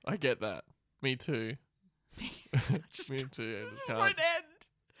 I get that. Me too. Me too. Just won't end.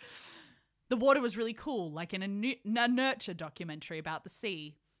 The water was really cool, like in a Nurture documentary about the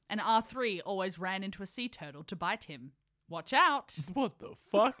sea. And R3 always ran into a sea turtle to bite him. Watch out. What the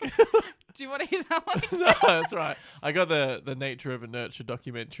fuck? Do you want to hear that one again? No, that's right. I got the Nature of a Nurture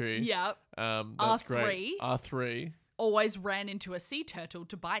documentary. Yep. That's great. R3 always ran into a sea turtle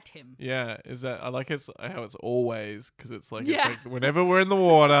to bite him. Yeah, is that I like how it's always, because it's like whenever we're in the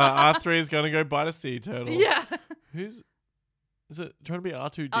water, R3 is going to go bite a sea turtle. Yeah. Is it trying to be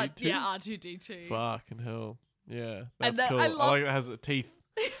R2D2? Yeah, R2D2. Fucking hell. Yeah, that's cool. I like it has teeth.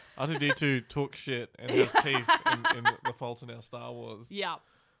 R2D2 talks shit and has teeth in The Fault in Our Star Wars. Yeah.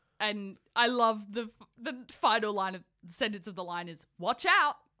 And I love the final sentence of the line is, watch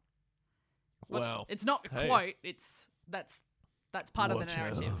out. Wow. It's not a quote. That's part of the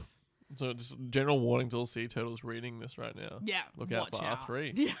narrative. So just general warning to all sea turtles reading this right now. Yeah. Look out for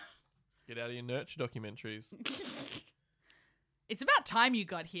R3. Yeah. Get out of your Nurture documentaries. It's about time you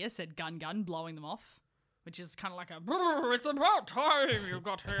got here, said Gun, blowing them off. Which is kind of like it's about time you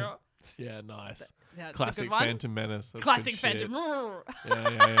got here. Yeah, nice. Yeah, classic Phantom Menace. That's classic Phantom.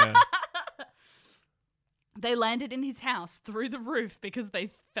 Yeah. They landed in his house through the roof because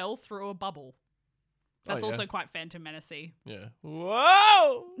they fell through a bubble. That's also quite Phantom Menace-y. Yeah.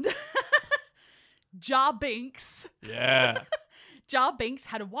 Whoa! Jar Binks. Yeah. Jar Binks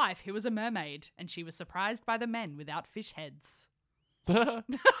had a wife who was a mermaid, and she was surprised by the men without fish heads. Ah!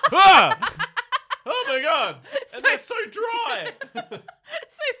 Oh my god! And they're so dry!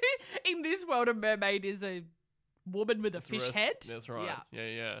 So in this world, a mermaid is a woman with a fish head? That's right.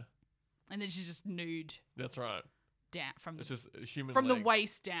 Yeah. And then she's just nude. That's right. Down from it's just human from legs. the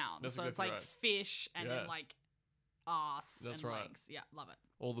waist down. That's so it's like fish and then like ass and legs. Yeah, love it.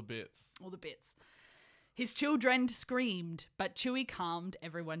 All the bits. All the bits. His children screamed, but Chewie calmed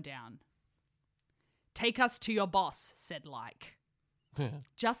everyone down. "Take us to your boss," said Like.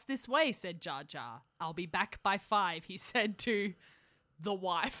 "Just this way," said Jar Jar. "I'll be back by 5," he said to the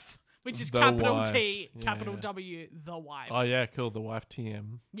wife, which is capital wife. T, capital W, the wife. Oh, yeah, cool. The wife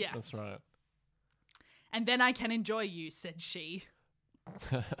TM. Yes. That's right. "And then I can enjoy you," said she.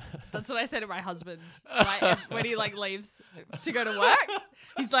 That's what I say to my husband like, when he like leaves to go to work.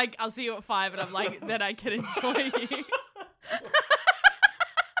 He's like, "I'll see you at 5," and I'm like, "Then I can enjoy you."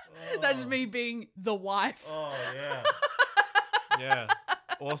 That's me being the wife. Oh yeah. Yeah.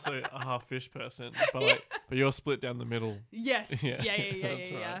 Also a half fish person, but but you're split down the middle. Yes. Yeah.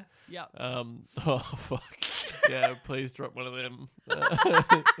 That's right. Yep. Oh fuck. Yeah. Please drop one of them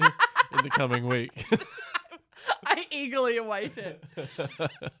in the coming week. I eagerly await it. "Just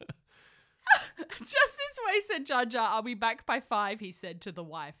this way," said Jar Jar. "I'll be back by 5," he said to the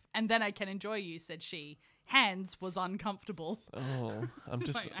wife. "And then I can enjoy you," said she. Hands was uncomfortable. Oh, I'm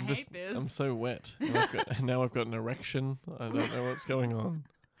just, I hate this. I'm so wet. Now I've got an erection. I don't know what's going on.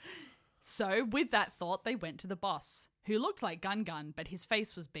 So with that thought, they went to the boss, who looked like Gun Gun, but his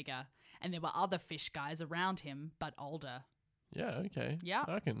face was bigger. And there were other fish guys around him, but older. Yeah, okay. Yeah.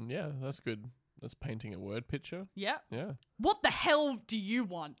 That's good. That's painting a word picture. Yeah. Yeah. "What the hell do you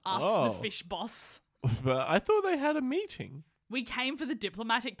want?" asked the fish boss. But I thought they had a meeting. "We came for the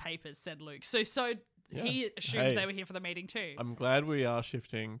diplomatic papers," said Luke. So he assumed they were here for the meeting too. I'm glad we are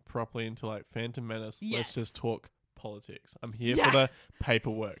shifting properly into like Phantom Menace. Yes. Let's just talk politics. I'm here for the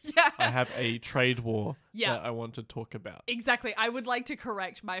paperwork. Yeah. I have a trade war that I want to talk about. Exactly. I would like to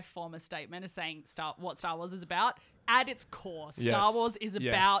correct my former statement of saying what Star Wars is about. At its core, Star Wars is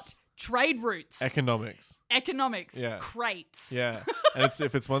about trade routes. Economics. Crates. Yeah. And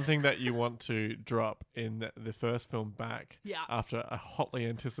if it's one thing that you want to drop in the first film back after a hotly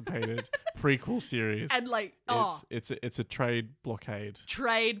anticipated prequel series. And like, it's a trade blockade.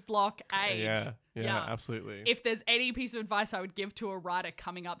 Trade blockade. Yeah, absolutely. If there's any piece of advice I would give to a writer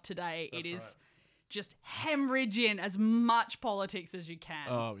coming up today, it is just hemorrhage in as much politics as you can.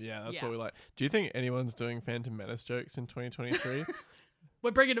 Oh, yeah, that's what we like. Do you think anyone's doing Phantom Menace jokes in 2023?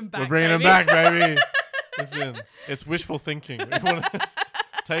 We're bringing them back. Baby. Listen, it's wishful thinking. We want to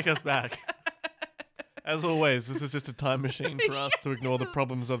take us back. As always, this is just a time machine for us to ignore the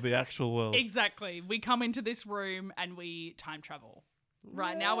problems of the actual world. Exactly. We come into this room and we time travel.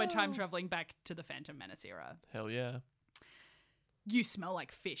 Right now we're time traveling back to the Phantom Menace era. Hell yeah. "You smell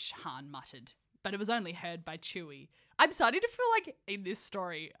like fish," Han muttered, but it was only heard by Chewie. I'm starting to feel like in this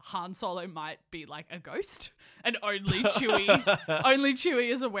story, Han Solo might be like a ghost, and only Chewie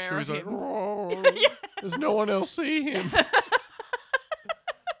is aware Chewie's of him. Like, Does no one else see him?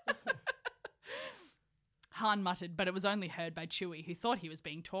 Han muttered, but it was only heard by Chewie, who thought he was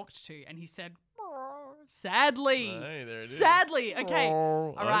being talked to, and he said, "Sadly." Hey, there it is. Sadly. Okay.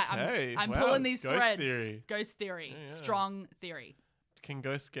 All right. Okay. I'm Wow. pulling these Ghost threads. Theory. Ghost theory. Yeah. Strong theory. Can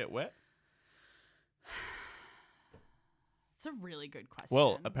ghosts get wet? It's a really good question.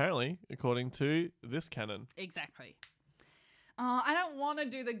 Well, apparently, according to this canon. Exactly. I don't want to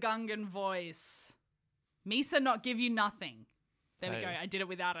do the Gungan voice. Misa not give you nothing. There we go. I did it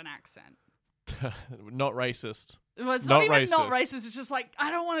without an accent. Not racist. Well, it's not even not racist. It's just like, I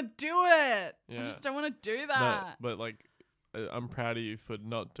don't want to do it. Yeah. I just don't want to do that. No, but like, I'm proud of you for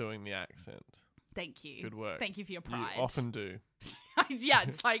not doing the accent. Thank you. Good work. Thank you for your pride. You often do. Yeah,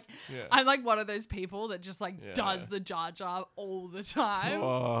 it's like, I'm like one of those people that just like does the Jar Jar all the time.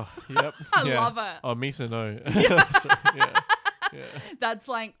 Oh, yep. I love it. Oh, Misa, no. Yeah. That's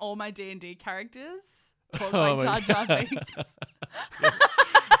like all my D&D characters talk like Jar Jar Binks.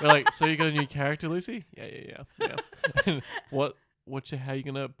 They're like, so you got a new character, Lucy? Yeah. And how you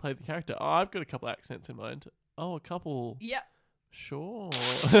gonna play the character? Oh, I've got a couple accents in mind. Oh, a couple. Yep. Sure.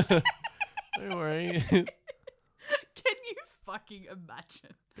 Don't worry. Can you fucking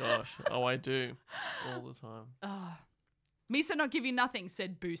imagine? Gosh. Oh, I do. All the time. Misa not give you nothing,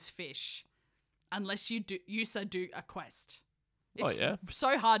 said Boos Fish. Unless you do a quest. It's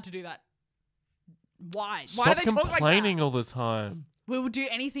so hard to do that. Why? Stop Why do they talk like that? complaining all the time. We will do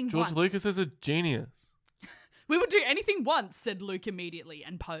anything George once. Lucas is a genius. We would do anything once, said Luke immediately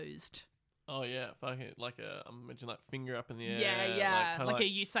and posed. Oh, yeah. Fucking like I'm imagining like finger up in the air. Yeah. Like a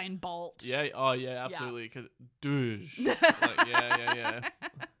Usain Bolt. Yeah. Oh, yeah, absolutely. Douche. Like, yeah.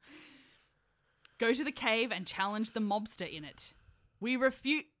 Go to the cave and challenge the mobster in it. We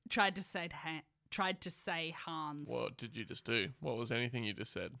refute, tried to say Hans. What did you just do? What was anything you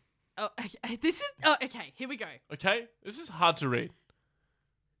just said? Oh, okay, here we go. Okay, this is hard to read.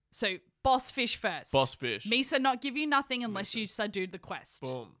 So, boss fish first. Boss fish. Misa not give you nothing unless you subdue the quest.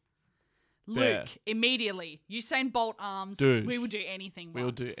 Boom. Luke, Fair. Immediately. Usain Bolt arms. Douche. We will do anything once. We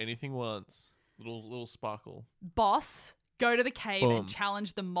will do anything once. Little sparkle. Boss, go to the cave Boom. and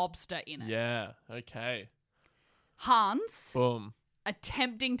challenge the mobster in it. Yeah, okay. Hans, Boom.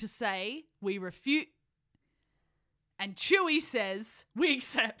 attempting to say, we refute. And Chewie says, we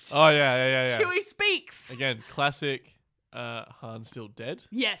accept. Oh, yeah. Chewie speaks. Again, classic Han's still dead.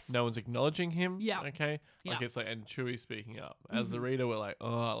 Yes. No one's acknowledging him. Yeah. Okay. Yeah. Like it's like, and Chewie speaking up. As the reader, we're like,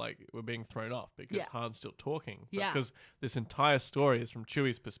 oh, like we're being thrown off because Han's still talking. Yeah. Because this entire story is from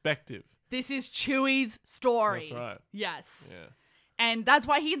Chewie's perspective. This is Chewie's story. That's right. Yes. Yeah. And that's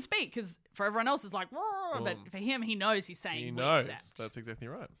why he can speak, because for everyone else it's like, but for him, he knows he's saying He we knows. accept. That's exactly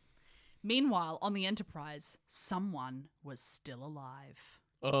right. Meanwhile, on the Enterprise, someone was still alive.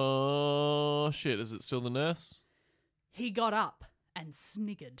 Oh, shit. Is it still the nurse? He got up and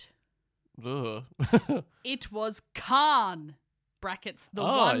sniggered. Ugh. It was Khan, brackets, the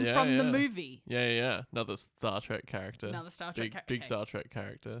one from the movie. Yeah. Another Star Trek character. Another Star Trek character. Big Star Trek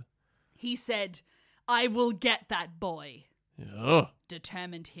character. He said, I will get that boy. Yeah.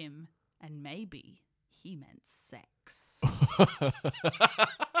 Determined him, and maybe he meant sex.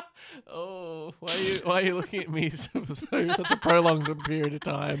 Oh, why are you looking at me for such a prolonged period of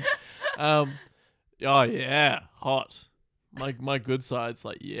time? Oh yeah, hot. My good side's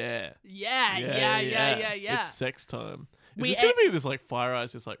like yeah. Yeah. It's sex time. Is We this gonna be this like Fire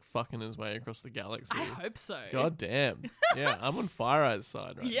Eyes just like fucking his way across the galaxy? I hope so. God damn. Yeah, I'm on Fire Eyes'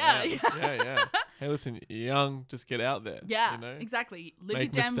 side right Yeah, now. Yeah. Hey, listen, you're young, just get out there. Yeah, you know? exactly. Live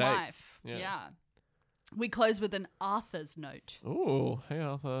Make your damn mistakes. life. Yeah. Yeah. We close with an Arthur's note. Ooh, hey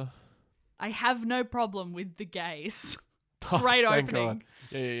Arthur. I have no problem with the gays. Oh, Great thank opening.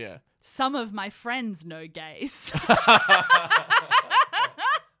 God. Yeah. Some of my friends know gays.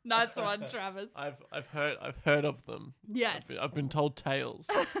 Nice one, Travis. I've heard of them. Yes. I've been told tales.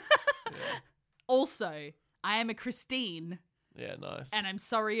 Also, I am a Christine. Yeah, nice. And I'm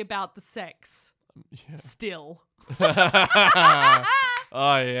sorry about the sex. Yeah. Still. Oh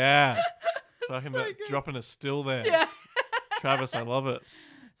yeah. Fucking So good. dropping a still there. Yeah. Travis, I love it.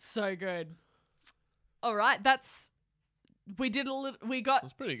 So good. All right, we did a little. We got.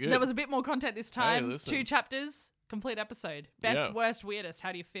 That's pretty good. There was a bit more content this time. listen. 2 chapters, complete episode. Best, Yeah. worst, weirdest.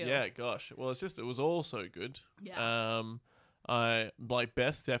 How do you feel? Yeah, gosh. Well, it was all so good. Yeah. I like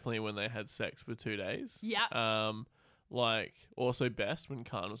best definitely when they had sex for 2 days. Yeah. Like also best when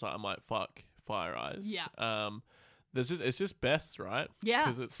Khan was like, I might fuck Fire Eyes. Yeah. It's just best, right? Yeah.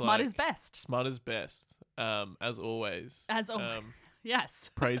 'Cause it's Smart like, is best. Smart is best. As always. As always. Yes.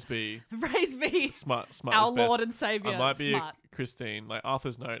 Praise be. Praise be. Smart Our is best. Lord and Savior. I might be Smart. a Christine, like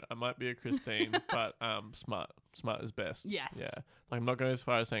Arthur's note. I might be a Christine, but smart is best. Yes. Yeah. Like I'm not going as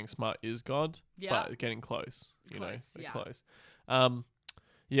far as saying smart is God, Yeah. but getting close. You know, Close, they're yeah. close.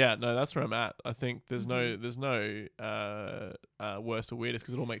 Yeah, no, that's where I'm at. I think there's no worst or weirdest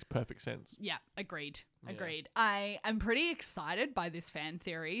because it all makes perfect sense. Yeah, agreed. Yeah. Agreed. I am pretty excited by this fan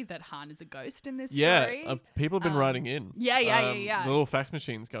theory that Han is a ghost in this Yeah, story. people have been writing in. Yeah. The little fax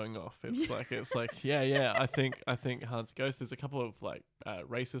machine's going off. It's like yeah. I think Han's a ghost. There's a couple of like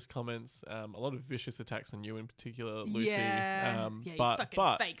racist comments. A lot of vicious attacks on you in particular, Lucy. Yeah, you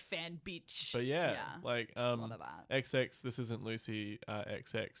fucking fake fan bitch. But yeah, like a lot of that. XX, this isn't Lucy.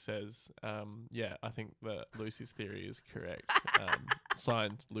 XX says, yeah, I think that Lucy's theory is correct.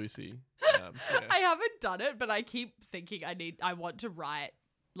 Signed, Lucy. Yeah. I haven't done it, but I keep thinking I want to write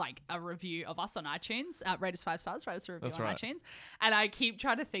like a review of us on iTunes. Rate us 5 stars, write us a review That's on right. iTunes. And I keep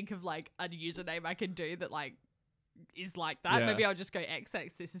trying to think of like a username I can do that like is like that. Yeah. Maybe I'll just go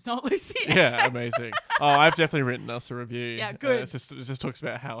XX. This is not Lucy. Yeah, XX. amazing. Oh, I've definitely written us a review. Yeah, good. It just talks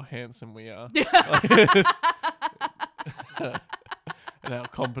about how handsome we are. And how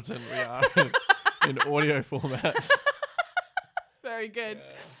competent we are in audio formats. Very good.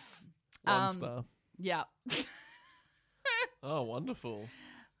 One star. Yeah. Oh, wonderful.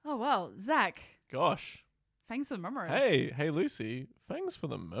 Oh, well, Zach, Gosh. thanks for the memories. Hey, Lucy. Thanks for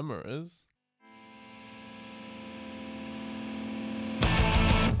the memories.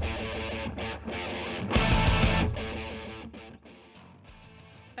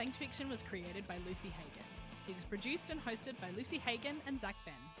 Fanked Fiction was created by Lucy Hagen. It is produced and hosted by Lucy Hagen and Zach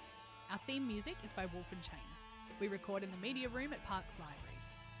Ben. Our theme music is by Wolf and Chain. We record in the media room at Parks Library.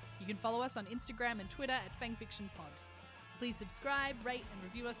 You can follow us on Instagram and Twitter at FangFictionPod. Please subscribe, rate and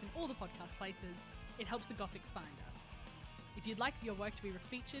review us in all the podcast places. It helps the Gothics find us. If you'd like your work to be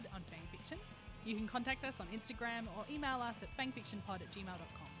featured on Fangfiction, you can contact us on Instagram or email us at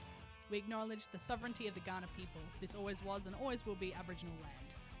fangfictionpod@gmail.com. We acknowledge the sovereignty of the Kaurna people. This always was and always will be Aboriginal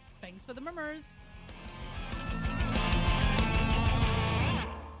land. Thanks for the mummers!